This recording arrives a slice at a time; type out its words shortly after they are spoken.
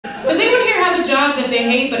job that they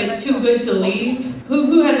hate, but it's too good to leave?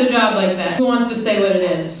 Who has a job like that? Who wants to say what it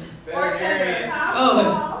is? Veterinarian. Oh,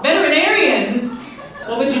 but veterinarian?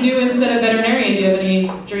 What would you do instead of veterinarian? Do you have any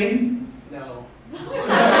dream? No. No,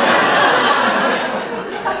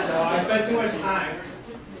 I spent too much time.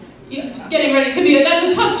 Getting ready to be,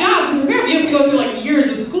 that's a tough job to prepare. You have to go through like years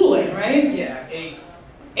of schooling, right? Yeah, 8.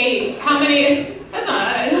 8. How many? That's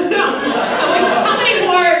not, no. How many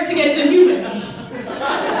more to get to humans?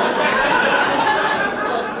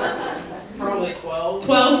 Probably 12.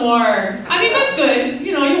 12 more. I mean, that's good.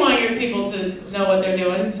 You know, you want your people to know what they're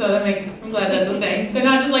doing, so that makes, I'm glad that's a thing. They're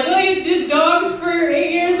not just like, well, you did dogs for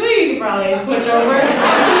 8 years, well, you can probably switch over.